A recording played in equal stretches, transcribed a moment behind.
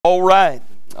All right.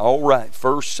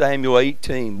 1 Samuel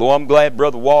 18. Boy, I'm glad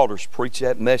Brother Waters preached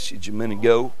that message a minute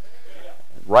ago.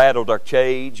 Rattled our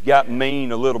cage, got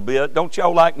mean a little bit. Don't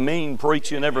y'all like mean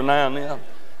preaching every now and then?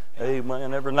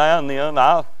 Amen. Every now and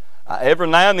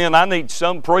then I need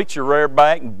some preacher rear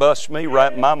back and bust me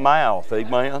right in my mouth.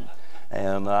 Amen.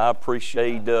 And I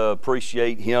appreciate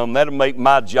him. That'll make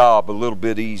my job a little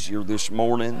bit easier this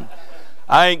morning.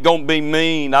 I ain't going to be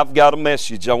mean. I've got a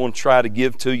message I want to try to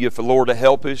give to you for the Lord to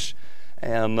help us.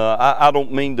 And I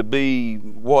don't mean to be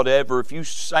whatever. If you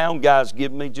sound guys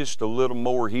give me just a little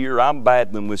more here, I'm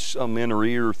battling with some inner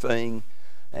ear thing.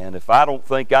 And if I don't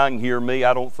think I can hear me,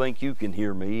 I don't think you can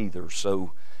hear me either.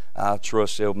 So I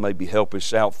trust they'll maybe help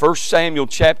us out. 1 Samuel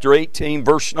chapter 18,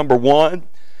 verse number 1.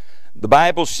 The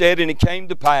Bible said, "And it came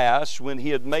to pass, when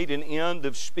he had made an end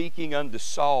of speaking unto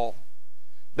Saul,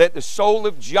 that the soul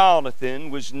of Jonathan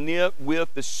was knit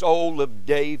with the soul of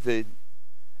David.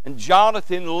 And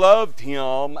Jonathan loved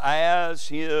him as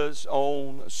his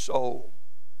own soul.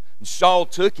 And Saul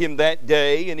took him that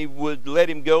day, and he would let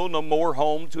him go no more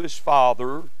home to his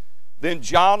father. Then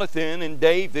Jonathan and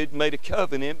David made a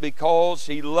covenant, because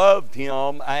he loved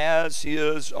him as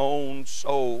his own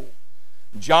soul.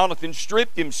 Jonathan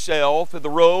stripped himself of the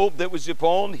robe that was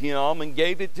upon him, and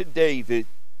gave it to David,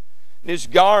 and his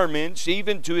garments,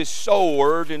 even to his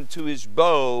sword, and to his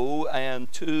bow,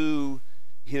 and to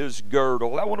his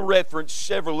girdle." I want to reference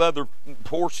several other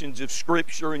portions of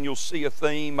Scripture, and you'll see a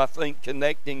theme, I think,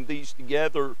 connecting these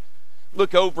together.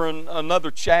 Look over in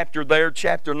another chapter there,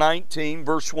 chapter 19,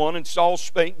 verse 1. "And Saul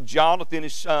spake Jonathan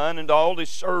his son and all his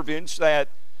servants, that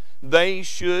they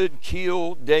should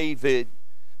kill David.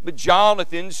 But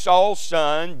Jonathan, Saul's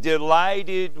son,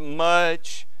 delighted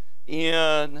much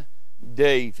in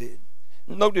David."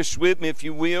 Notice with me, if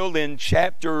you will, in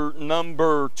chapter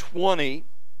number 20.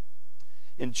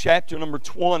 In chapter number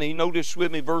 20, notice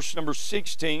with me verse number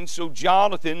 16. "So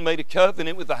Jonathan made a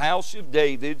covenant with the house of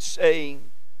David,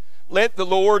 saying, Let the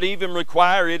Lord even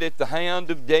require it at the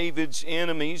hand of David's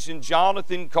enemies. And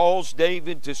Jonathan caused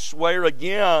David to swear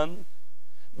again,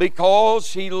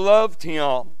 because he loved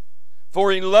him.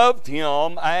 For he loved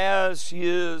him as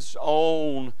his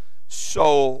own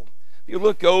soul." If you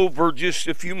look over just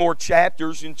a few more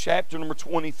chapters, in chapter number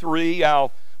 23,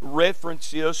 I'll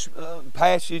reference this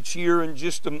passage here in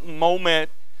just a moment.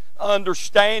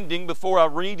 Understanding, before I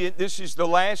read it, this is the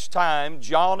last time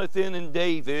Jonathan and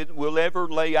David will ever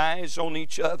lay eyes on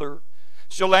each other.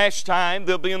 It's the last time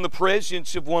they'll be in the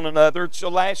presence of one another. It's the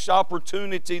last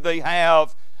opportunity they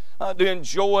have to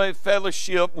enjoy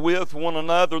fellowship with one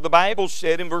another. The Bible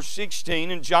said in verse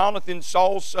 16, "And Jonathan,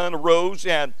 Saul's son, arose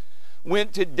and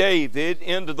went to David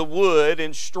into the wood,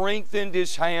 and strengthened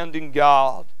his hand in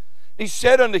God. He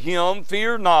said unto him,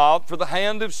 Fear not, for the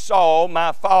hand of Saul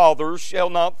my father shall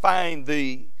not find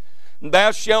thee.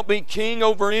 Thou shalt be king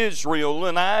over Israel,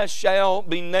 and I shall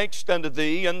be next unto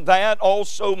thee, and that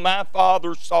also my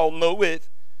father Saul knoweth."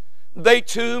 They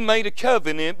two made a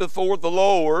covenant before the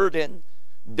Lord, and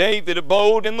David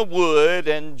abode in the wood,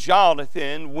 and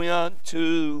Jonathan went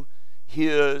to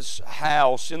his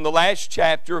house. In the last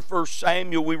chapter of 1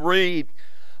 Samuel, we read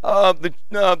of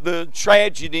the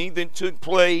tragedy that took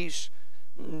place.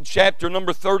 In chapter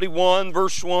number 31,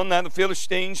 verse 1, "Now the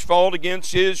Philistines fought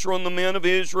against Israel, and the men of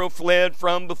Israel fled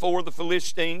from before the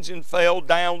Philistines, and fell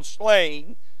down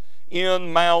slain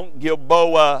in Mount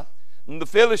Gilboa. And the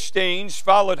Philistines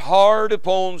followed hard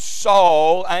upon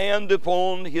Saul and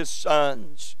upon his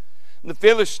sons. The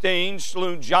Philistines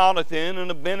slew Jonathan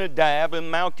and Abinadab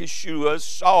and Malchishua,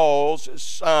 Saul's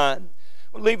son."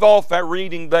 We'll leave off our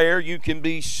reading there. You can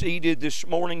be seated this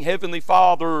morning. Heavenly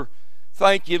Father,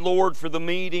 thank you, Lord, for the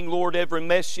meeting. Lord, every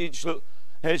message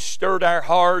has stirred our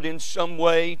heart in some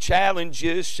way, challenged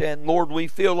us, and Lord, we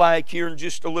feel like here in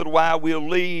just a little while we'll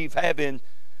leave having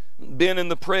been in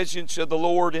the presence of the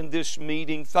Lord in this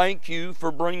meeting. Thank you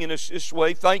for bringing us this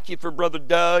way. Thank you for Brother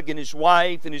Doug and his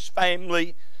wife and his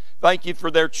family. Thank you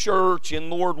for their church, and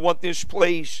Lord, what this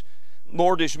place,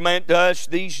 Lord, has meant to us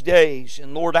these days.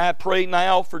 And Lord, I pray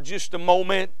now for just a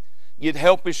moment, you'd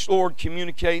help us, Lord,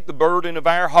 communicate the burden of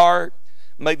our heart.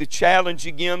 May the challenge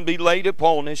again be laid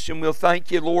upon us, and we'll thank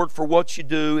you, Lord, for what you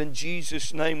do. In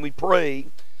Jesus' name we pray.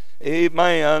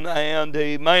 Amen and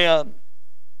amen.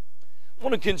 I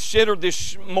want to consider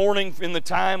this morning, in the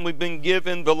time we've been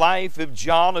given, the life of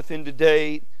Jonathan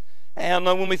today. And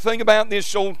when we think about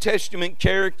this Old Testament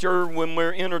character, when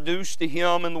we're introduced to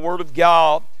him in the Word of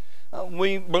God,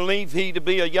 we believe he to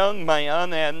be a young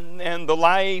man, and the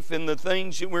life and the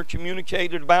things that were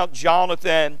communicated about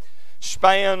Jonathan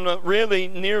span really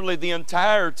nearly the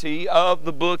entirety of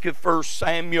the book of 1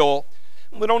 Samuel.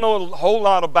 We don't know a whole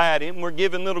lot about him. We're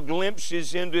given little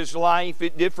glimpses into his life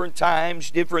at different times,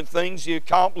 different things he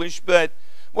accomplished. But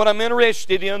what I'm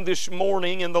interested in this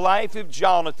morning in the life of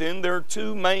Jonathan, there are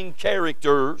two main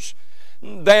characters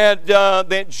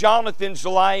that Jonathan's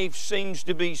life seems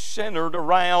to be centered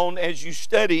around as you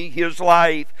study his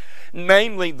life.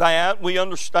 Namely that we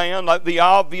understand that the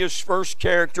obvious first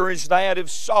character is that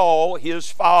of Saul, his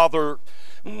father.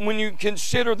 When you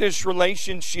consider this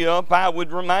relationship, I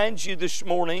would remind you this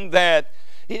morning that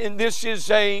this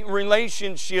is a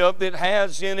relationship that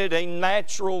has in it a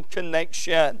natural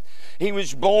connection. He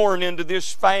was born into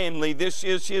this family. This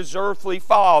is his earthly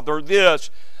father. This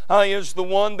is the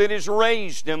one that has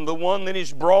raised him, the one that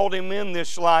has brought him in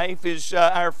this life. Is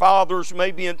our fathers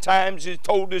maybe at times has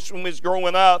told us when we was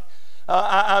growing up,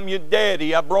 I'm your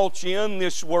daddy. I brought you in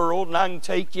this world and I can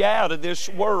take you out of this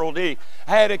world. He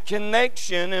had a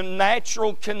connection, a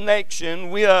natural connection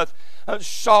with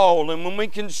Saul. And when we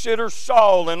consider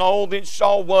Saul and all that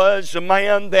Saul was, a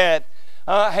man that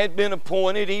had been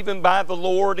appointed even by the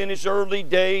Lord in his early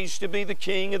days to be the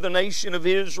king of the nation of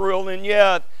Israel, and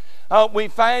yet we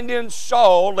find in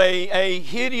Saul a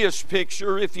hideous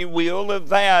picture, if you will, of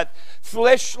that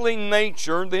fleshly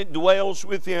nature that dwells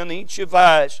within each of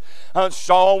us.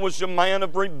 Saul was a man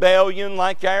of rebellion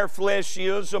like our flesh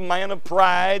is, a man of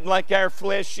pride like our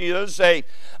flesh is, a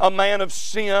man of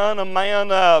sin, a man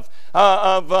of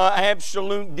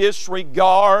absolute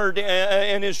disregard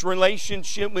in his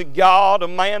relationship with God, a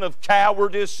man of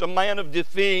cowardice, a man of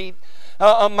defeat,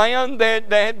 a man that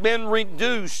had been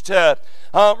reduced to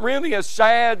really a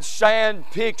sad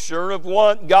picture of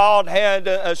what God had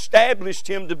established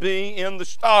him to be in the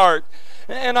start.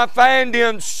 And I find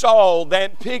in Saul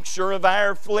that picture of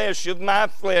our flesh, of my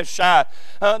flesh. I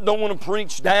don't want to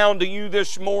preach down to you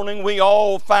this morning. We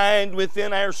all find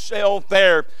within ourselves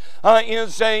there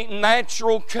is a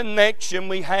natural connection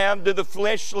we have to the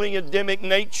fleshly Adamic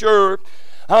nature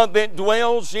that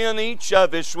dwells in each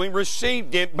of us. We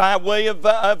received it by way of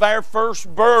our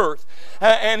first birth,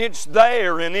 and it's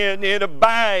there, and it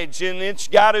abides, and it's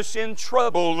got us in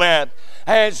trouble, that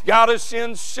has got us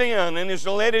in sin, and has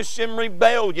led us in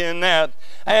rebellion,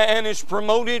 and has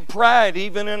promoted pride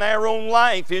even in our own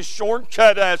life, has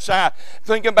shortcut us. I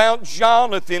think about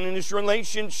Jonathan and his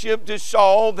relationship to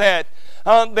Saul, that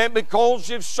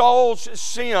because of Saul's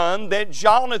sin, that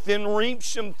Jonathan reaped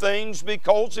some things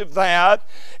because of that.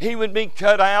 He would be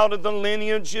cut out of the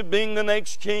lineage of being the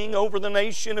next king over the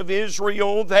nation of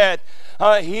Israel, that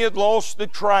he had lost the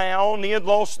crown, he had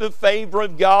lost the favor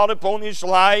of God upon his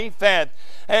life,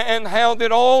 and how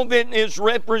that all that is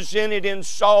represented in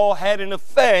Saul had an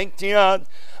effect in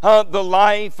the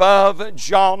life of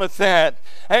Jonathan.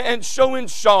 And so in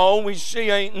Saul we see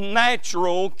a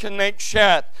natural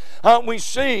connection. We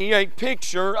see a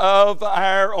picture of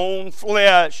our own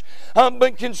flesh.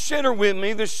 But consider with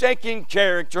me the second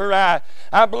character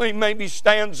I believe maybe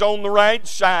stands on the right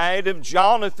side of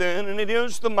Jonathan, and it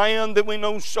is the man that we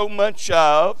know so much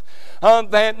of,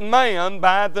 that man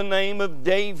by the name of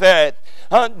David.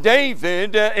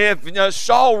 David, if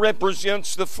Saul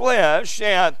represents the flesh,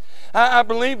 and I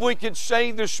believe we could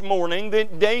say this morning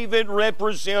that David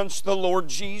represents the Lord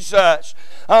Jesus.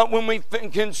 When we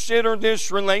consider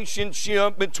this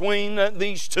relationship between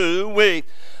these two, we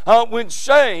would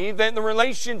say that the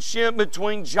relationship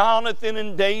between Jonathan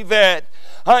and David,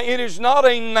 it is not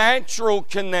a natural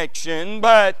connection,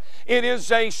 but it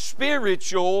is a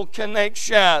spiritual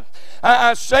connection.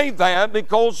 I say that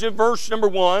because in verse number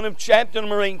 1 of chapter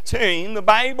number 18, the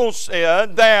Bible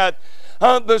said that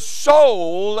the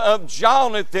soul of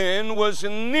Jonathan was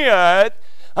knit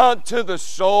to the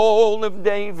soul of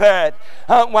David.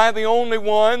 Why, the only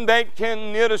one that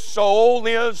can knit a soul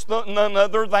is none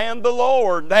other than the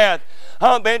Lord. That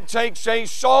takes a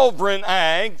sovereign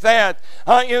act, that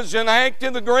is an act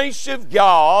of the grace of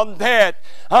God, that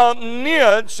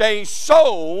knits a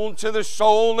soul to the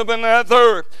soul of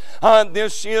another.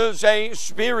 This is a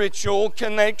spiritual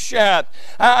connection.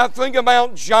 I think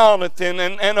about Jonathan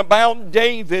and about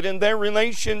David and their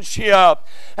relationship,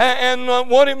 and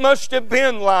what it must have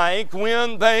been like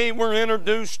when they were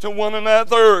introduced to one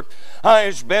another.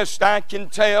 As best I can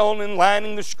tell in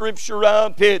lining the scripture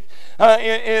up, it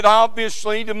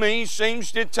obviously to me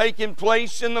seems to have taken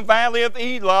place in the valley of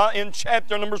Elah in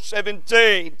chapter number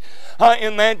 17.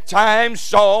 In that time,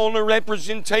 Saul, a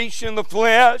representation of the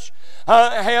flesh,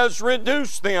 has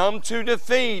reduced them to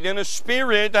defeat and a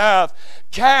spirit of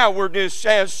cowardice,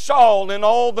 as Saul and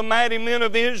all the mighty men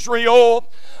of Israel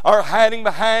are hiding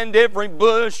behind every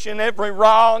bush and every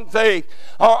rock. They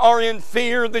are in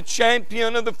fear of the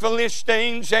champion of the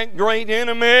Philistines, that great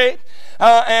enemy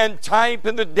and type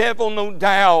of the devil, no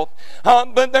doubt.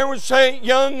 But there was a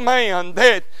young man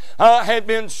that had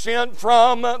been sent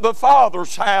from the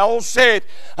Father's house that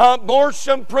bore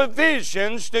some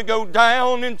provisions to go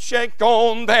down and check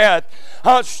on that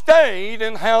state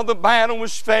and how the battle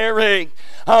was faring.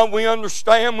 We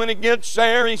understand when he gets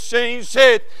there, he sees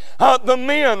that the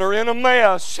men are in a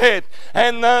mess,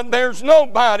 and there's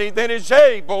nobody that is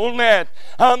able,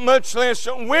 much less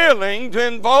willing, to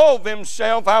involve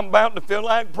himself. I'm about to feel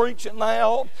like preaching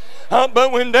now.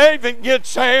 But when David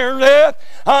gets there,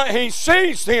 he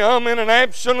sees them in an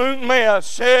absolute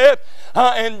mess.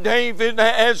 And David,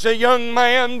 as a young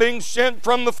man being sent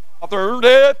from the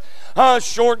Father,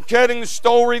 shortcutting the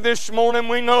story this morning,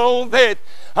 we know that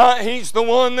he's the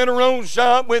one that arose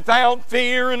up without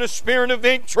fear and a spirit of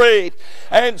victory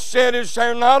and said, "Is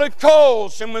there not a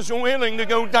cause?" and was willing to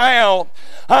go down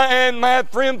and, my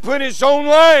friend, put his own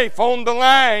life on the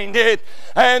line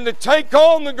and to take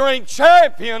on the great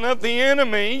champion of the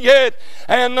enemy.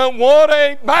 And what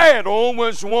a battle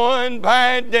was won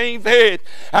by David.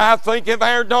 I think of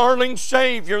our darling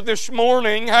Savior this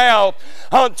morning, how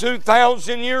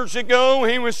 2,000 years ago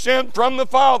he was sent from the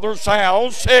Father's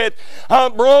house,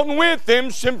 brought with him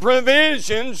some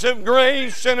provisions of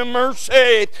grace and of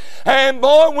mercy. And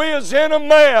boy, we was in a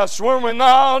mess, were we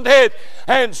not?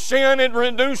 And sin had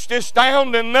reduced us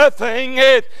down to nothing.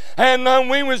 And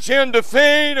we was in defeat,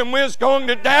 and we was going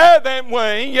to die that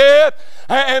way,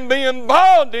 and be in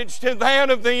bondage to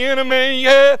that of the enemy.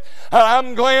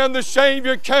 I'm glad the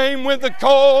Savior came with the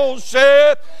cause,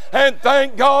 and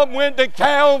thank God went to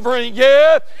Calvary,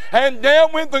 and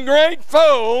dealt with the great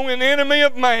foe and enemy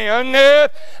of man.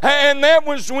 And that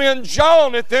was when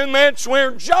Jonathan, that's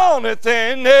where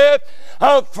Jonathan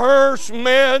first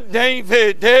met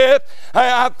David.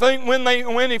 I think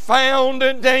when he found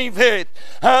David,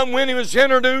 when he was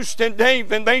introduced to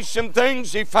David, there's some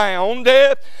things he found.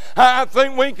 I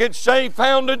think we could say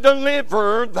found a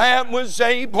deliverer that was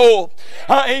able.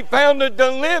 He found a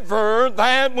deliverer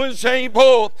that was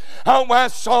able. Why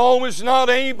Saul was not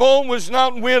able, was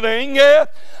not willing,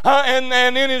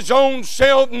 and in his own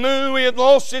self knew he had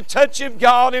lost the touch of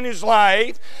God in his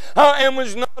life, and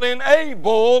was not an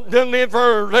able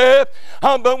deliverer.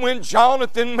 But when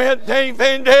Jonathan met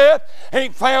David, he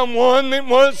found one that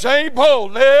was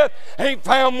able. He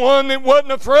found one that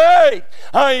wasn't afraid.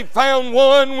 He found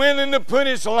one willing to put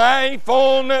his life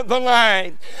on the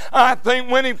line. I think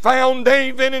when he found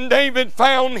David and David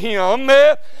found him,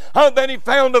 that he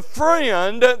found a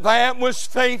friend that was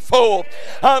faithful.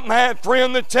 My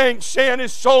friend, the text said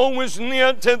his soul was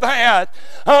near to that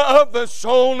of the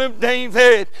soul of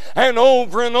David. And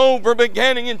over,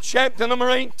 beginning in chapter number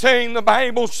 18, the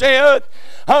Bible said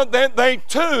that they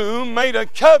two made a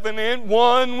covenant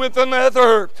one with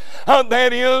another.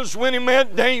 That is, when he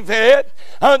met David,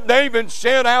 David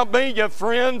said, "I'll be your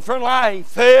friend for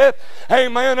life."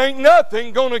 Amen. Ain't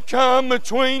nothing going to come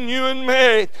between you and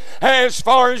me. As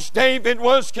far as David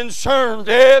was concerned,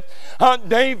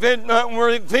 David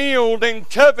revealed and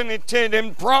covenanted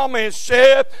and promised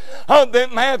that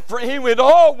he would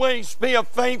always be a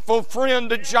faithful friend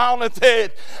to Jonathan.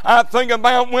 I think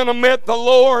about when I met the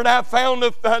Lord, I found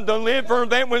a deliverer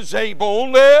that was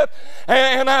able,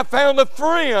 and I found a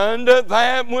friend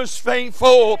that was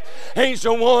faithful. He's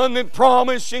the one that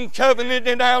promised and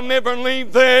covenanted, "I'll never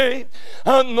leave thee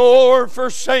nor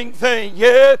forsake thee."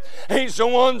 He's the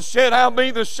one that said, "I'll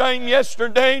be the same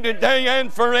yesterday, today,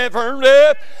 and forever."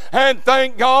 And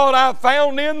thank God I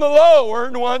found in the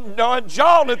Lord what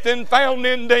Jonathan found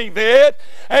in David,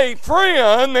 a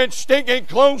friend that's sticking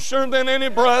closer than any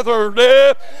brother.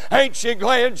 Ain't you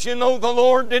glad you know the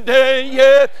Lord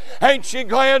today? Ain't you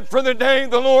glad for the day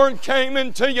the Lord came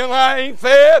into your life?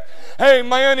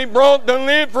 Amen. He brought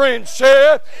deliverance,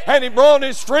 and He brought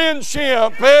His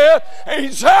friendship.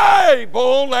 He's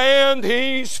able and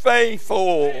He's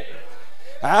faithful.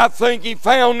 I think he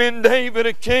found in David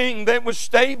a king that was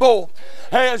stable.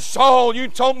 As Saul, you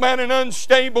talk about an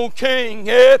unstable king.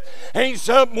 He's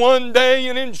up one day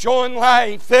and enjoying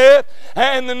life,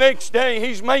 and the next day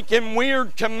he's making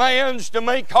weird commands to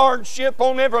make hardship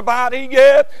on everybody.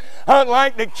 I'd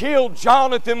like to kill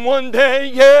Jonathan one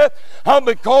day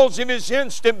because of his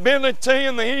instability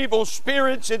and the evil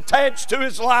spirits attached to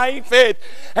his life.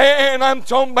 And I'm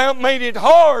talking about made it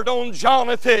hard on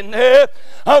Jonathan.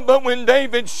 But when David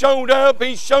David showed up,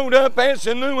 he showed up as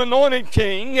a new anointed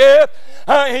king.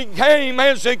 He came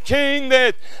as a king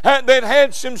that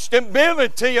had some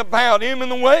stability about him, and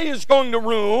the way he's going to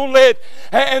rule,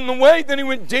 and the way that he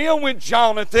would deal with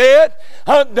Jonathan.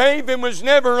 David was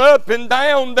never up and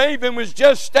down. David was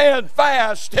just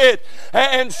steadfast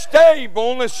and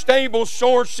stable, a stable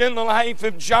source in the life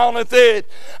of Jonathan.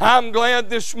 I'm glad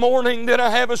this morning that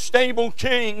I have a stable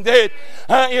king that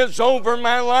is over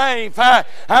my life. I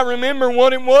remember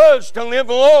what it was to live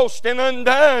lost and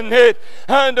undone,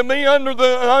 to be under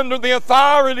the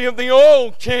authority of the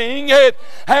old king,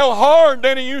 how hard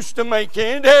that he used to make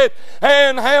it,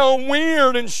 and how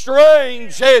weird and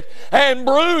strange and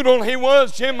brutal he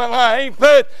was in my life.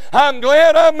 But I'm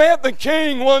glad I met the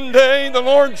king one day, the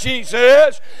Lord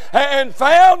Jesus, and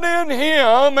found in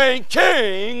him a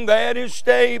king that is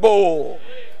stable.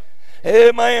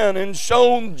 Amen. And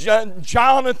so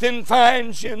Jonathan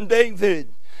finds in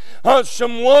David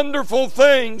some wonderful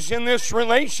things in this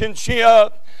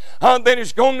relationship that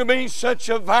is going to be such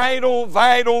a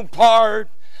vital part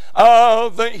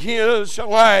of his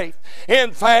life.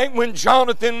 In fact, when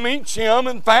Jonathan meets him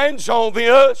and finds all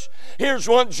this, here's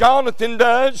what Jonathan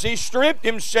does. He stripped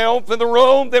himself of the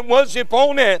robe that was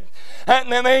upon it.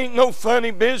 And there ain't no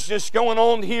funny business going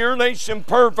on here. There's some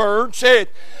perverts that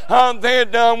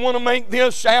want to make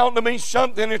this out to be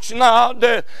something it's not.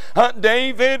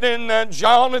 David and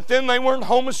Jonathan, they weren't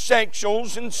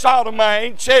homosexuals and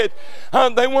sodomites.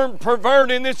 They weren't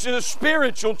perverted. This is a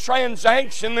spiritual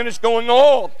transaction that is going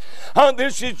on.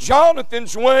 This is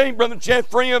Jonathan's way, Brother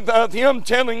Jeffrey, of him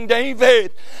telling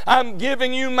David, I'm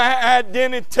giving you my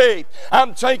identity.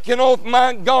 I'm taking off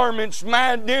my garments.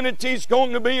 My identity is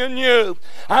going to be in you.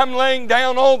 I'm laying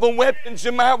down all the weapons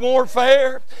of my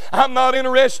warfare. I'm not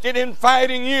interested in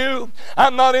fighting you.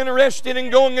 I'm not interested in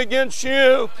going against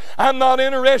you. I'm not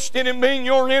interested in being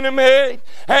your enemy.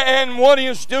 And what he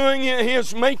is doing, he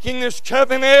is making this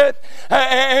covenant,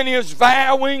 and he is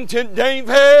vowing to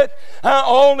David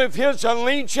all of his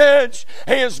allegiance.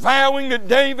 He is vowing to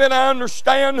David, I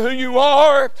understand who you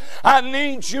are. I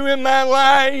need you in my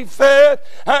life.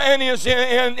 And he is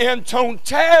in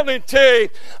totality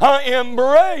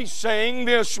embracing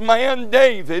this man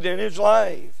David in his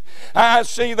life. I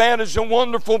see that as a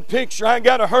wonderful picture. I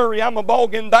got to hurry. I'm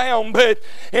bogging down. But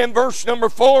in verse number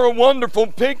 4, a wonderful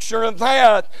picture of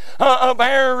that, of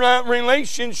our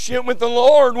relationship with the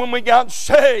Lord when we got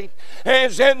saved.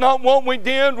 Is that not what we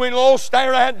did? We lost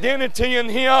our identity in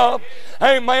Him.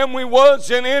 Amen. We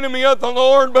was an enemy of the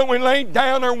Lord, but we laid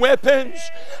down our weapons.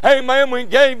 Amen. We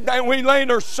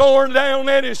laid our sword down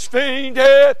at His feet.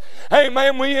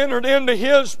 Amen. We entered into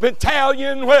His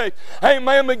battalion.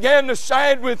 Amen. Began to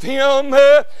side with Him.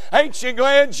 Ain't you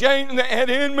glad you ain't at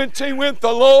enmity with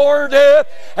the Lord?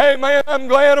 Amen. I'm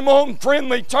glad I'm on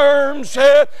friendly terms.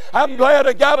 I'm glad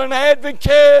I got an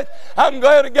advocate. I'm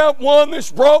glad I got one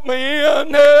that's brought me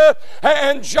in.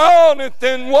 And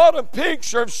Jonathan, what a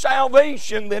picture of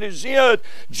salvation that is in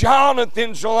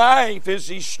Jonathan's life as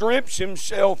he strips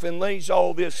himself and lays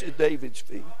all this at David's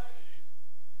feet.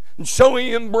 And so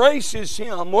he embraces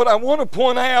him. What I want to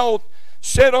point out,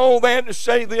 said all that to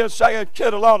say this. I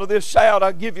cut a lot of this out.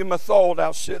 I'll give you my thought.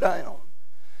 I'll sit down.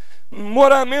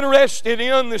 What I'm interested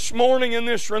in this morning in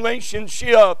this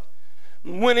relationship,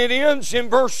 when it ends in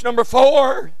verse number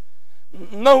 4,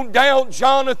 no doubt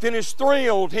Jonathan is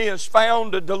thrilled. He has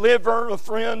found a deliverer, a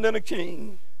friend, and a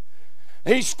king.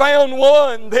 He's found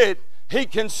one that he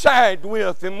can side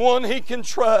with and one he can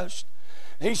trust.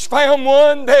 He's found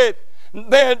one that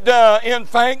in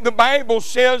fact the Bible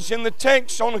says in the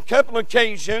text on a couple of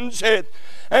occasions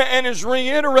and is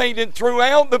reiterated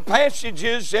throughout the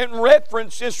passages that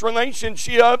reference this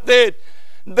relationship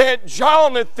that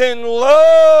Jonathan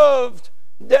loved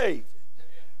David.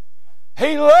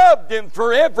 He loved him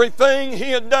for everything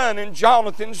he had done in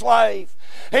Jonathan's life.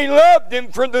 He loved him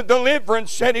for the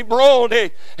deliverance that he brought.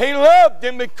 He loved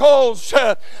him because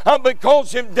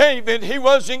of David. He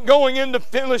wasn't going into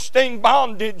Philistine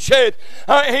bondage. He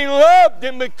loved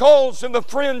him because of the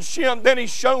friendship that he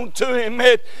showed to him.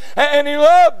 And he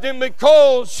loved him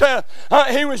because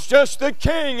he was just the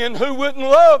king, and who wouldn't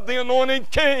love the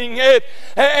anointed king?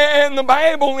 And the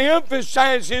Bible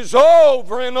emphasizes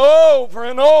over and over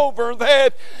and over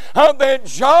that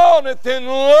Jonathan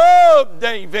loved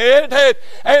David.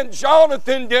 And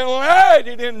Jonathan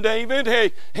delighted in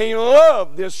David. He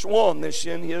loved this one that's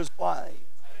in his life.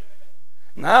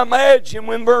 And I imagine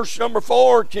when verse number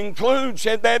 4 concludes,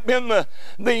 had that been the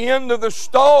end of the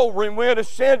story, we'd have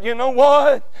said, you know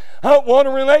what? What a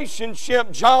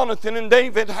relationship Jonathan and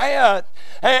David had.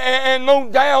 And no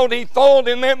doubt he thought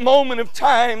in that moment of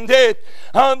time that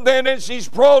as he's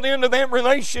brought into that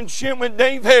relationship with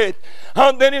David,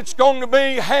 that it's going to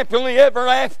be happily ever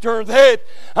after, that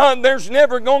there's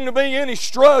never going to be any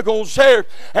struggles there.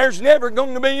 There's never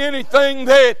going to be anything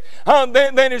that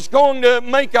is going to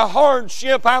make a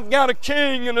hardship. I've got a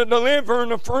king and a deliverer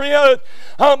and a friend.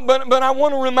 But I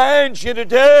want to remind you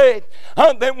today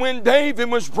that when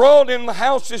David was brought in the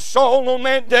house of Saul on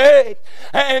that day,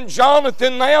 and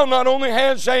Jonathan now not only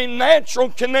has a natural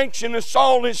connection to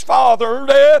Saul, his father,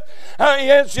 he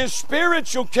has his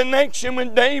spiritual connection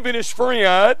with David, his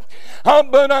friend.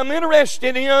 But I'm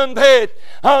interested in that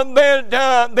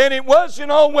it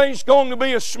wasn't always going to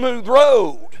be a smooth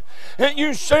road.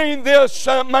 You see this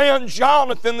man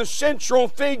Jonathan, the central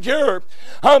figure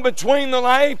between the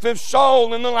life of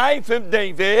Saul and the life of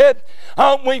David.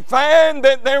 We find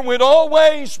that there would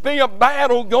always be a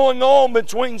battle going on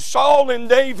between Saul and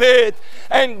David.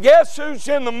 And guess who's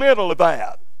in the middle of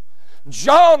that?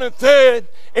 Jonathan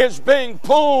is being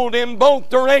pulled in both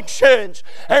directions.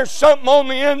 There's something on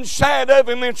the inside of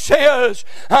him that says,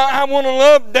 I want to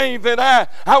love David. I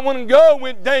want to go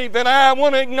with David. I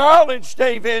want to acknowledge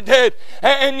David.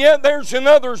 And yet there's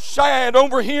another side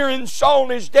over here in Saul,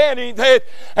 his daddy,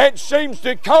 that seems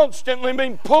to constantly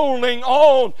be pulling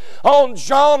on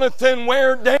Jonathan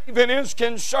where David is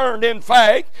concerned. In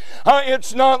fact,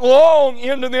 it's not long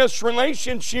into this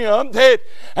relationship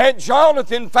that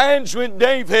Jonathan finds with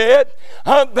David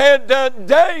that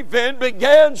David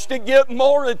begins to get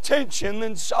more attention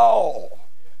than Saul.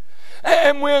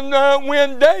 And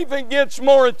when David gets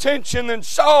more attention than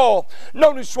Saul,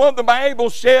 notice what the Bible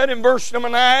said in verse number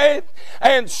 9.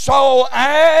 And Saul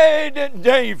eyed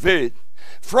David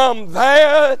from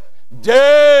that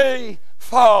day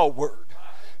forward.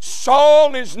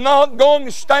 Saul is not going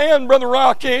to stand, Brother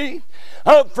Rocky,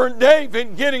 for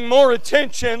David getting more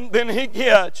attention than he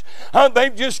gets.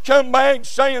 They've just come back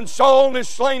saying Saul has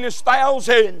slain his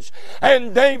thousands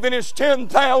and David his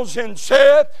 10,000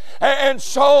 said. And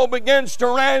Saul begins to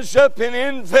rise up in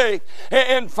envy.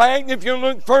 In fact, if you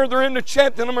look further into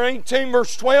chapter number 18,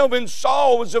 verse 12, and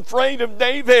Saul was afraid of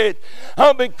David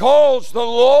because the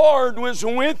Lord was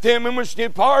with him and was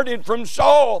departed from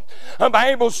Saul. The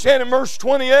Bible said in verse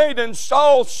 28, and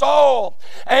Saul saw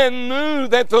and knew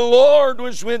that the Lord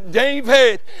was with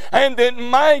David, and that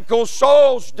Michal,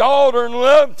 Saul's daughter,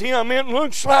 loved him. It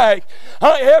looks like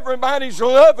everybody's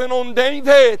loving on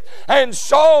David, and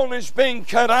Saul is being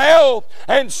cut out,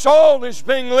 and Saul is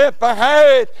being left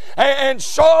behind, and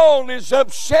Saul is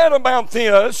upset about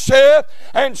this.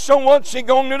 And so what's he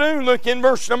going to do? Look in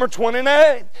verse number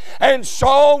 29. And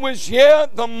Saul was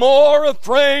yet the more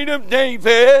afraid of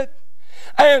David,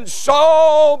 and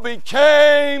Saul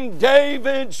became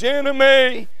David's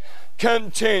enemy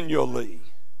continually.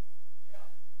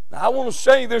 Now, I want to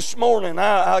say this morning,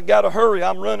 I got to hurry.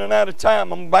 I'm running out of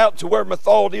time. I'm about to where my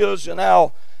thought is, and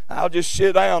I'll just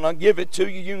sit down. I'll give it to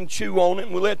you. You can chew on it,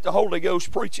 and we'll let the Holy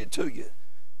Ghost preach it to you.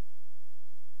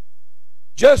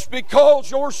 Just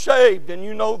because you're saved and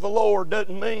you know the Lord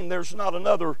doesn't mean there's not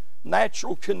another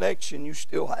natural connection you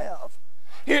still have.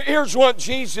 Here's what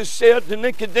Jesus said to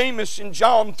Nicodemus in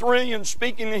John 3, and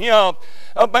speaking to him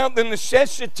about the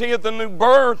necessity of the new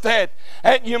birth, that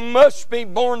you must be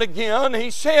born again.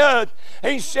 He said,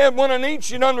 what I need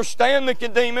you to understand,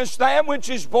 Nicodemus, that which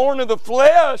is born of the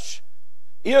flesh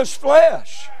is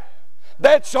flesh.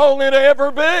 That's all it'll ever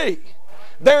be.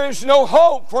 There is no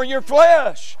hope for your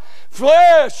flesh.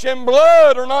 Flesh and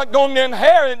blood are not going to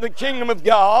inherit the kingdom of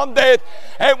God. That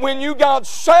when you got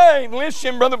saved,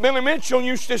 listen, Brother Billy Mitchell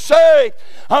used to say,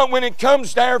 when it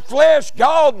comes to our flesh,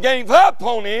 God gave up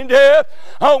on it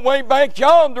way back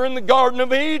yonder in the Garden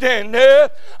of Eden.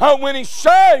 When He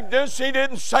saved us, He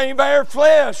didn't save our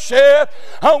flesh.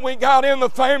 We got in the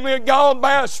family of God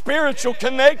by a spiritual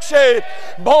connection,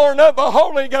 born of the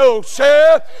Holy Ghost.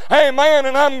 Amen,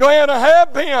 and I'm glad I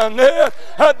have been.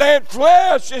 That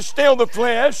flesh is still the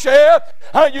flesh. You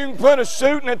can put a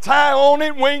suit and a tie on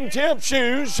it, wingtip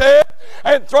shoes,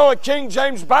 and throw a King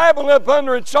James Bible up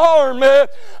under its arm.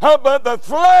 But the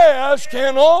flesh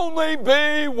can only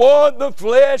be what the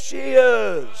flesh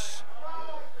is.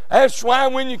 That's why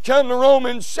when you come to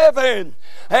Romans 7,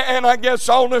 and I guess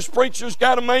all us preachers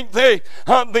got to make the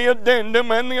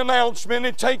addendum and the announcement.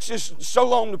 It takes us so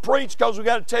long to preach because we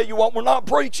got to tell you what we're not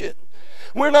preaching.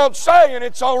 We're not saying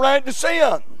it's all right to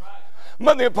sin.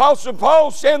 But the Apostle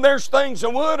Paul said there's things I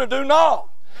would or do not.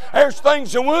 There's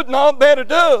things that would not better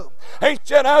do. He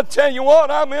said, I'll tell you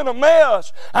what, I'm in a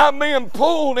mess. I'm being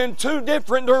pulled in two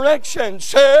different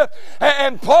directions.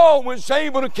 And Paul was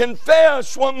able to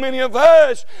confess what many of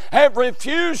us have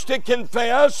refused to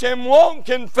confess and won't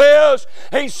confess.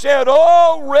 He said,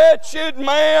 oh, wretched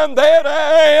man that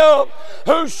I am,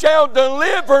 who shall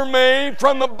deliver me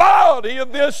from the body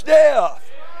of this death?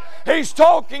 He's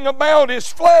talking about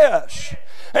his flesh.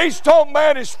 He's talking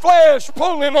about his flesh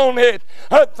pulling on it.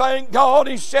 I thank God,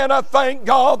 he said, I thank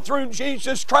God through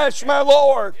Jesus Christ my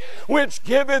Lord, which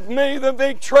giveth me the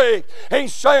victory.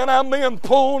 He's saying I'm being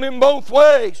pulled in both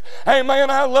ways.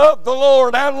 Amen. I love the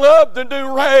Lord. I love to do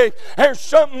right. There's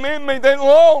something in me that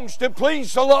longs to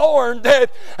please the Lord,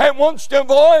 that wants to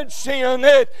avoid sin.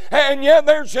 And yet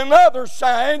there's another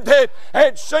side that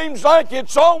it seems like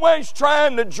it's always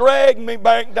trying to drag me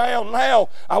back down. Now,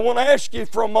 I want to ask you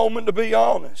for a moment to be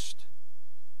honest.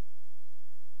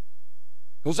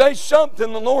 Because there's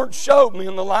something the Lord showed me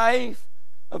in the life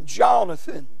of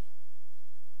Jonathan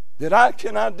that I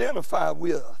can identify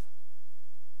with.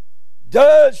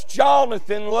 Does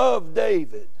Jonathan love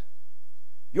David?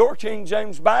 Your King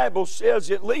James Bible says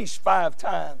at least 5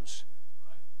 times.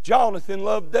 Jonathan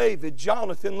loved David,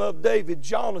 Jonathan loved David,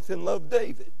 Jonathan loved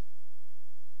David.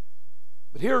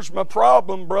 But here's my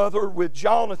problem, brother, with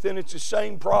Jonathan. It's the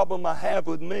same problem I have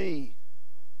with me.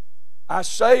 I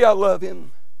say I love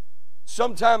him.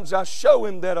 Sometimes I show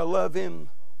him that I love him.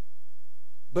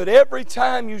 But every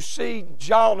time you see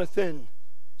Jonathan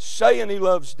saying he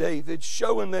loves David,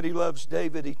 showing that he loves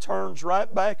David, he turns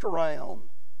right back around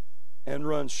and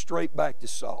runs straight back to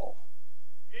Saul.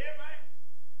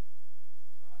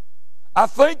 I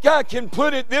think I can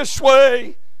put it this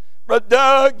way, Brother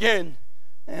Doug, and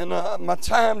my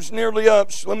time's nearly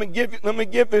up, so let me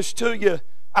give this to you.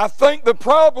 I think the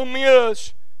problem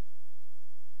is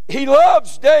he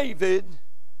loves David,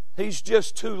 he's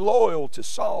just too loyal to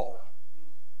Saul.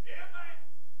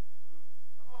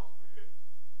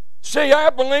 See, I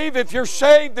believe if you're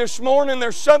saved this morning,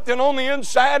 there's something on the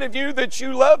inside of you that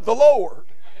you love the Lord.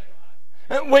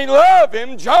 And we love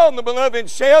him, John the Beloved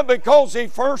said, because he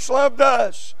first loved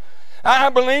us. I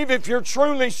believe if you're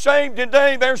truly saved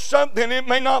today, there's something. It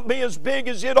may not be as big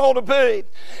as it ought to be.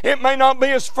 It may not be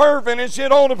as fervent as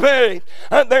it ought to be.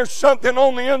 There's something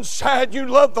on the inside. You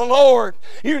love the Lord.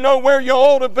 You know where you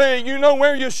ought to be. You know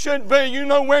where you should be. You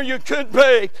know where you could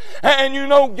be. And you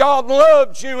know God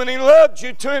loved you, and he loved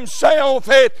you to himself.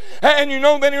 And you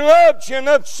know that he loved you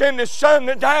enough to send his son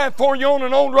to die for you on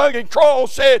an old rugged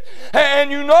cross.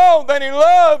 And you know that he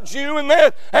loved you, and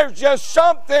that there's just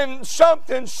something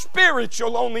spiritual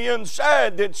on the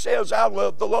inside that says, I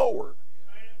love the Lord.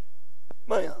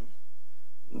 Man,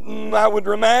 I would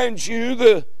remind you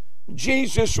that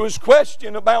Jesus was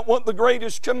questioned about what the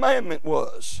greatest commandment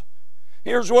was.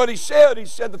 Here's what he said. He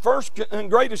said, the first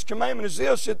and greatest commandment is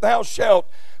this, that thou shalt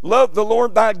love the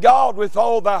Lord thy God with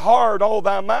all thy heart, all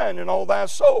thy mind, and all thy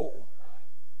soul.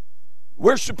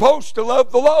 We're supposed to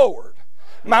love the Lord.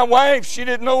 My wife, she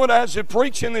didn't know what I was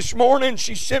preaching this morning.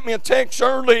 She sent me a text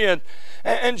early,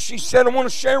 and she said, I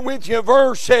want to share with you a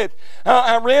verse that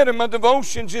I read in my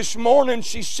devotions this morning.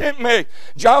 She sent me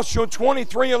Joshua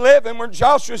 23:11, where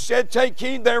Joshua said, take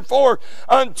heed therefore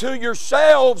unto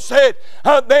yourselves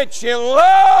that you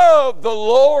love the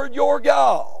Lord your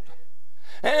God.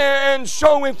 And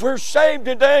so if we're saved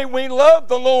today, we love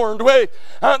the Lord.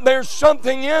 There's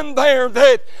something in there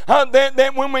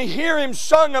that when we hear him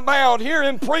sung about, hear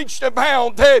him preached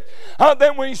about,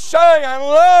 that we say, I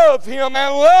love him, I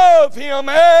love him,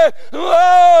 I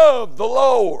love the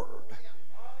Lord.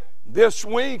 This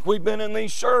week we've been in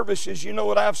these services. You know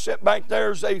what I've sat back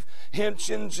there as they've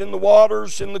Hensons and the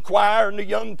Waters and the choir and the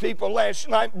young people last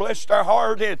night blessed our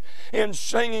heart in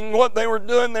singing what they were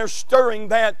doing. They're stirring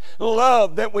that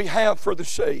love that we have for the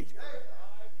Savior.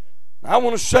 I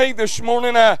want to say this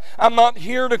morning, I'm not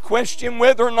here to question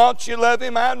whether or not you love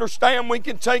him. I understand we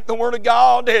can take the Word of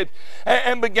God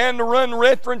and begin to run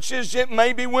references that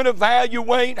maybe would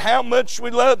evaluate how much we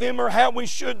love him or how we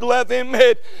should love him.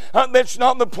 That's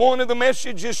not the point of the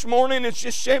message this morning. It's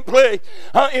just simply,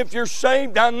 if you're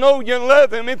saved, I know you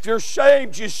love him. If you're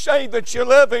saved, you say that you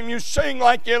love him. You sing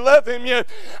like you love him. You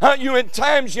at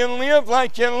times you live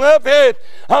like you love it.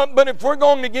 But if we're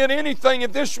going to get anything,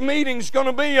 if this meeting's going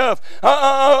to be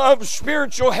of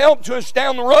spiritual help to us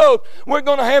down the road, we're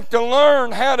going to have to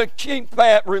learn how to keep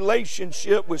that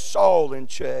relationship with Saul in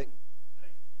check.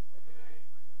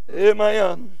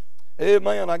 Amen.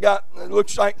 Amen. I got, it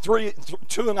looks like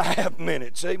 2.5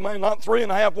 minutes. Amen. Not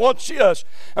 3.5. Watch this.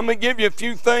 I'm going to give you a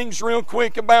few things real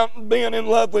quick about being in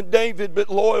love with David but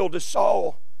loyal to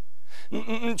Saul.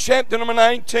 In chapter number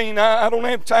 19, I don't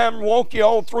have time to walk you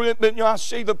all through it, but I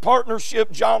see the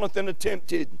partnership Jonathan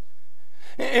attempted.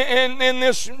 And in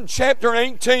this chapter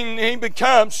 18,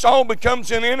 Saul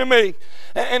becomes an enemy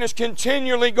and is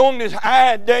continually going to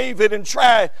hide David and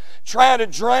try to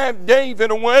drive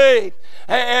David away.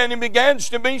 And he begins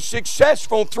to be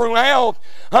successful throughout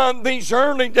these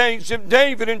early days of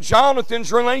David and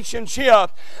Jonathan's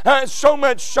relationship. So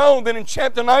much so that in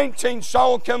chapter 19,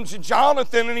 Saul comes to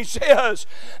Jonathan and he says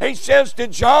to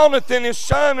Jonathan, his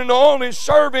son, and all his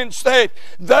servants that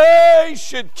they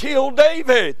should kill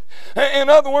David. In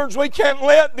other words, we can't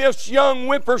let this young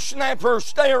whippersnapper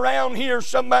stay around here.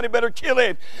 Somebody better kill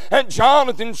him. And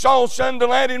Jonathan, Saul's son,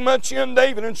 delighted much in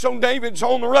David, and so David's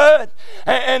on the run.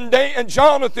 And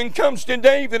Jonathan comes to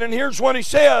David, and here's what he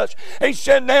says. He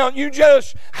said, now you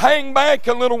just hang back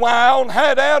a little while and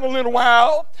hide out a little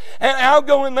while, and I'll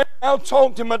go in there, I'll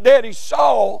talk to my daddy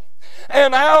Saul,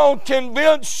 and I'll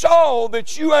convince Saul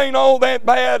that you ain't all that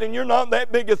bad and you're not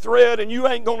that big a threat and you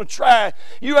ain't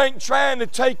trying to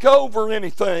take over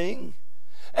anything.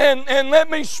 And let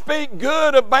me speak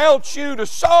good about you to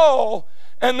Saul,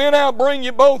 and then I'll bring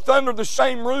you both under the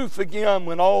same roof again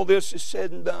when all this is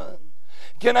said and done.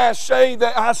 Can I say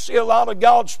that I see a lot of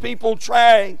God's people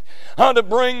trying to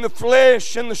bring the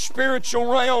flesh and the spiritual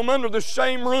realm under the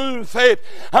same roof.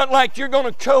 Like you're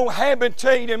going to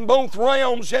cohabitate in both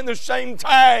realms at the same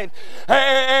time.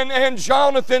 And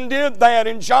Jonathan did that,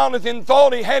 and Jonathan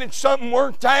thought he had something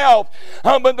worked out.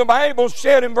 But the Bible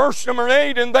said in verse number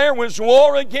 8, and there was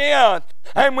war again.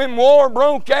 And when war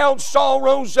broke out, Saul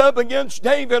rose up against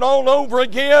David all over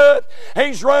again.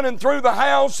 He's running through the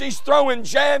house. He's throwing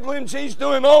javelins. He's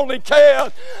doing all he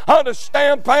can to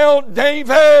stamp out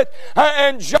David.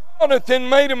 And Jonathan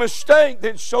made a mistake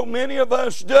that so many of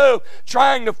us do,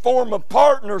 trying to form a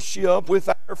partnership with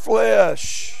our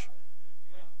flesh.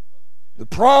 The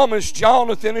promise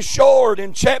Jonathan assured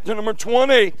in chapter number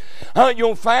 20,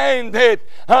 you'll find that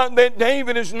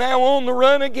David is now on the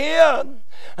run again.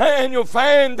 And you'll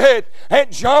find that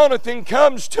Jonathan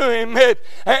comes to him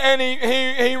and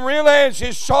he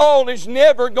realizes Saul is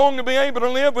never going to be able to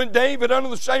live with David under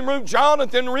the same roof.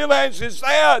 Jonathan realizes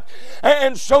that.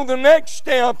 And so the next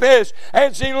step is,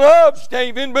 as he loves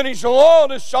David, but he's loyal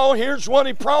to Saul, here's what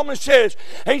he promises.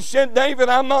 He said, David,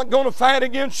 I'm not going to fight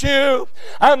against you.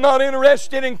 I'm not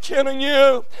interested in killing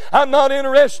you. I'm not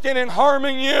interested in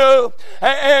harming you.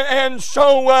 And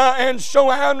so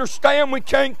I understand we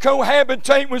can't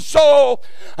cohabitate with Saul.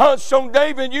 So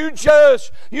David, you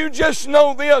just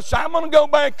know this. I'm going to go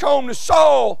back home to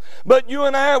Saul, but you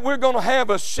and I, we're going to have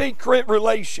a secret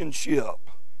relationship.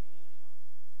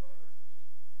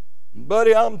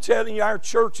 Buddy, I'm telling you, our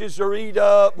churches are eat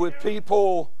up with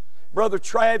people, Brother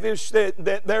Travis,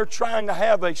 that they're trying to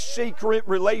have a secret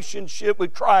relationship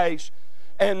with Christ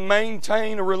and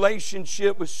maintain a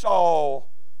relationship with Saul.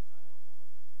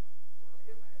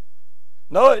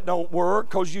 No, it don't work,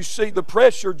 because you see the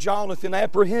pressure Jonathan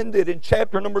apprehended in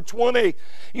chapter number 20.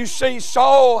 You see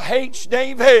Saul hates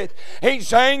David.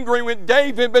 He's angry with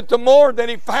David, but the more that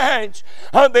he finds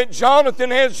that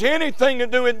Jonathan has anything to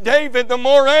do with David, the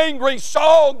more angry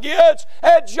Saul gets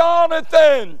at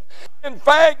Jonathan. In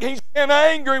fact, he's been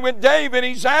angry with David.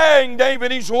 He's eyeing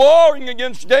David. He's warring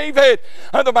against David.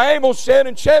 The Bible said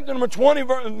in chapter 20,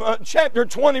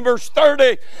 verse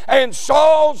 30, and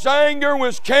Saul's anger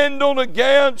was kindled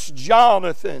against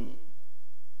Jonathan.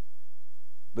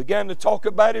 Began to talk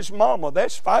about his mama.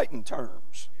 That's fighting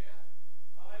terms.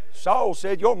 Saul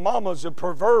said, your mama's a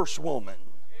perverse woman.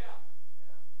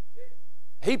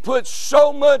 He put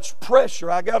so much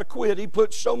pressure. I got to quit. He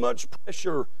put so much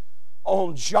pressure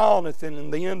on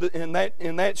Jonathan in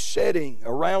that setting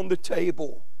around the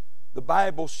table. The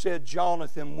Bible said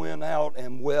Jonathan went out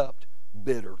and wept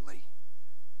bitterly.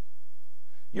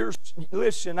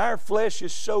 Listen, our flesh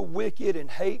is so wicked and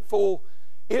hateful.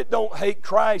 It don't hate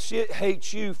Christ, it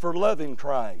hates you for loving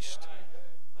Christ.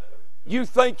 You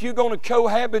think you're going to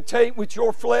cohabitate with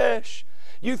your flesh?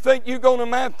 You think you're going to,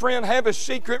 my friend, have a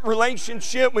secret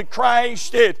relationship with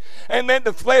Christ and that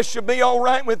the flesh will be all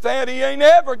right with that? He ain't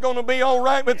ever going to be all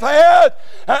right with that.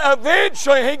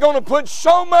 Eventually, He's going to put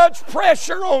so much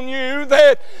pressure on you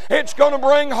that it's going to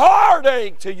bring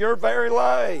heartache to your very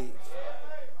life.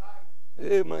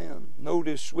 Amen.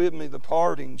 Notice with me the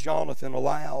parting Jonathan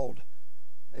allowed.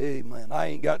 Amen. I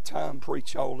ain't got time to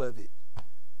preach all of it.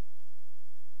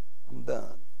 I'm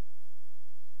done.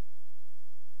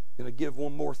 I'm going to give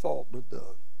one more thought, Brother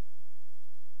Doug.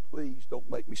 Please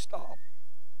don't make me stop.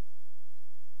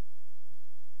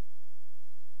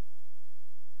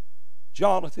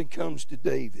 Jonathan comes to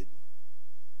David.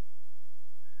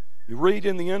 You read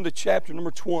in the end of chapter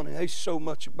number 20, there's so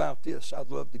much about this I'd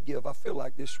love to give. I feel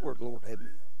like this word, Lord, had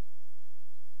me.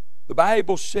 The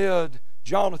Bible said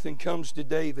Jonathan comes to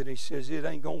David. He says, it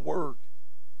ain't going to work.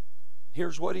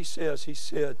 Here's what he says. He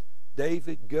said,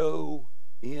 David, go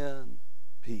in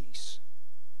peace.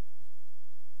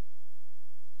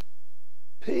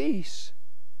 Peace.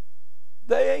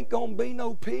 There ain't going to be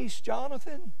no peace,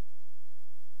 Jonathan.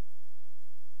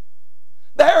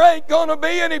 There ain't going to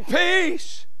be any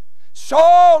peace.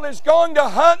 Saul is going to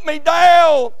hunt me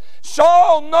down.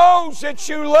 Saul knows that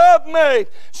you love me.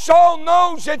 Saul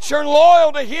knows that you're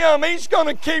loyal to him. He's going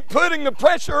to keep putting the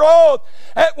pressure on.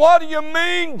 And what do you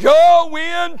mean, go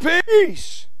in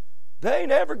peace? There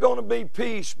ain't ever going to be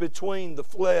peace between the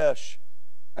flesh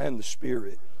and the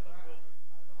spirit.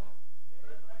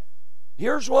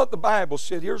 Here's what the Bible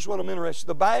said. Here's what I'm interested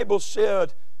in. The Bible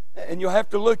said, and you'll have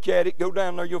to look at it, go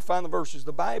down there, you'll find the verses.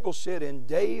 The Bible said, and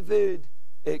David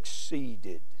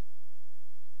exceeded.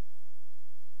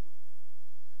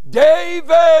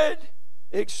 David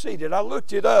exceeded. I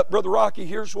looked it up. Brother Rocky,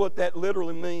 here's what that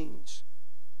literally means.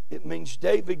 It means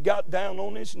David got down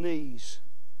on his knees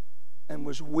and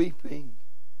was weeping,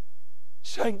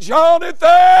 saying,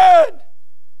 Jonathan,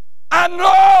 I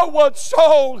know what's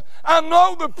Saul. I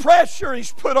know the pressure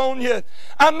he's put on you.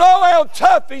 I know how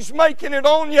tough he's making it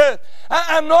on you.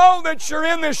 I know that you're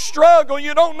in this struggle.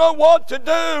 You don't know what to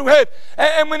do.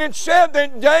 And when it said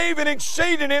that David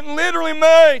exceeded, it literally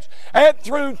means that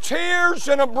through tears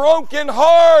and a broken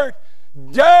heart,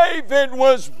 David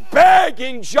was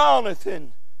begging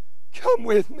Jonathan, come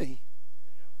with me.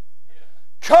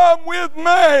 Come with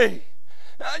me.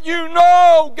 You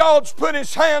know God's put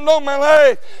His hand on my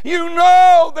life. You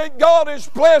know that God has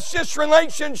blessed this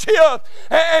relationship.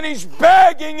 And He's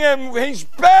begging him. He's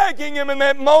begging him in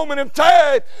that moment of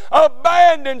time.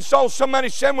 Abandon. So somebody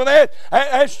said, well,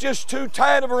 that's just too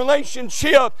tight of a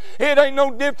relationship. It ain't no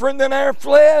different than our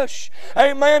flesh.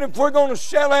 Amen. If we're going to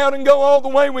sell out and go all the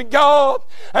way with God,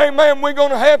 amen, we're going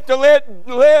to have to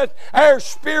let our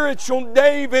spiritual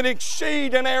David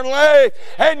exceed in our life.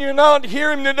 And you're not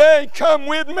hearing today,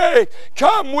 come with me.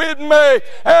 Come with me.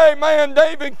 Amen.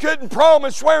 David couldn't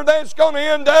promise where that's going to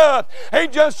end up. He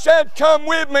just said, come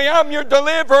with me. I'm your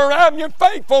deliverer. I'm your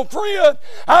faithful friend.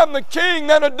 I'm the king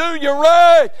that'll do you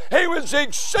right. He was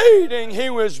exceeding. He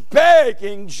was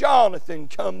begging Jonathan,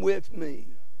 come with me.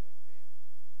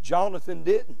 Jonathan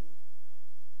didn't.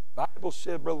 The Bible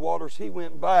said, Brother Waters, he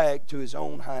went back to his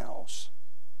own house.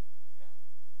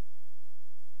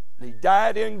 And he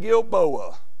died in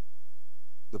Gilboa,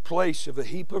 the place of a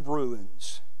heap of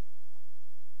ruins.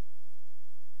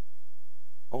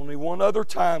 Only one other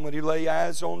time when he lay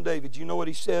eyes on David. You know what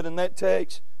he said in that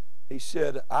text? He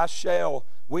said,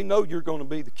 we know you're going to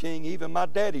be the king. Even my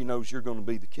daddy knows you're going to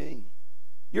be the king.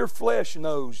 Your flesh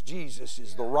knows Jesus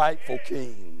is the rightful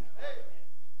king.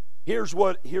 Here's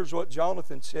what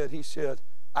Jonathan said. He said,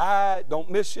 don't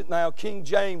miss it now. King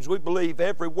James, we believe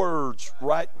every word's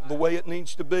right the way it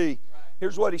needs to be.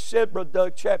 Here's what he said, Brother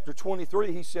Doug, chapter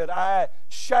 23. He said, I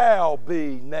shall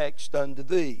be next unto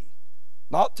thee.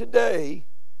 Not today.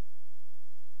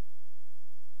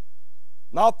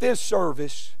 Not this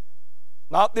service.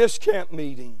 Not this camp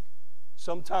meeting.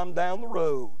 Sometime down the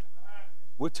road,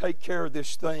 we'll take care of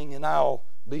this thing and I'll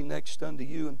be next unto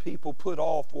you. And people put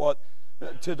off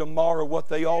to tomorrow what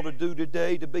they ought to do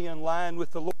today to be in line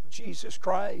with the Lord Jesus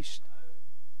Christ.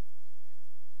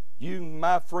 You,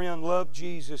 my friend, love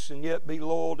Jesus and yet be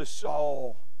loyal to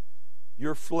Saul,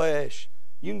 your flesh.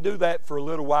 You can do that for a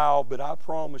little while, but I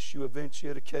promise you eventually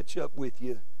it'll catch up with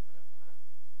you.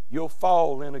 You'll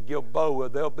fall in a Gilboa.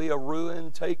 There'll be a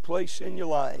ruin take place in your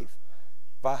life.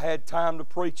 If I had time to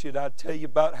preach it, I'd tell you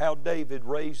about how David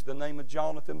raised the name of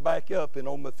Jonathan back up in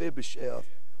old Mephibosheth.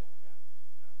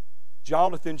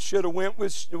 Jonathan should have went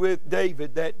with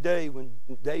David that day when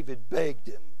David begged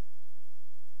him.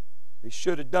 He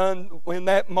should have done in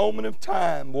that moment of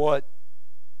time what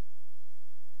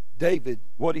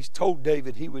he told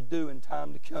David he would do in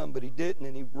time to come, but he didn't,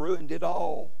 and he ruined it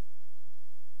all.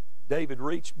 David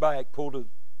reached back, pulled a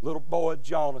little boy of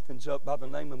Jonathan's up by the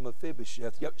name of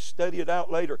Mephibosheth. You study it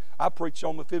out later. I preach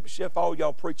on Mephibosheth. All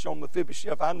y'all preach on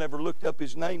Mephibosheth. I never looked up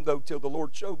his name, though, till the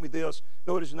Lord showed me this.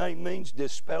 You know what his name means?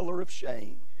 Dispeller of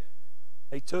shame.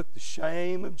 He took the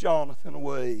shame of Jonathan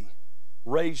away.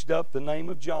 Raised up the name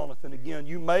of Jonathan again.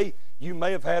 You may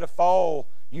have had a fall.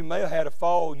 You may have had a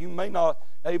fall. You may not,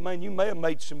 amen, you may have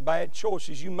made some bad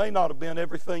choices. You may not have been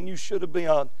everything you should have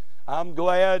been. I'm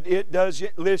glad it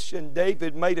doesn't. Listen,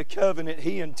 David made a covenant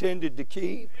he intended to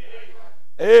keep.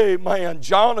 Amen.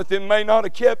 Jonathan may not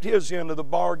have kept his end of the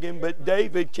bargain, but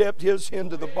David kept his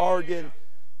end of the bargain.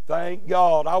 Thank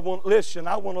God. I want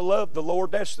to love the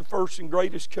Lord. That's the first and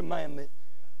greatest commandment.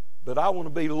 But I want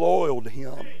to be loyal to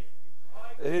Him.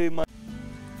 Amen.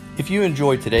 If you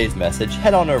enjoyed today's message,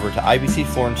 head on over to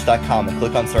ibcflorence.com and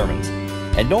click on sermons.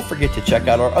 And don't forget to check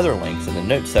out our other links in the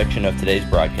notes section of today's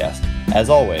broadcast. As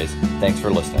always, thanks for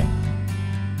listening.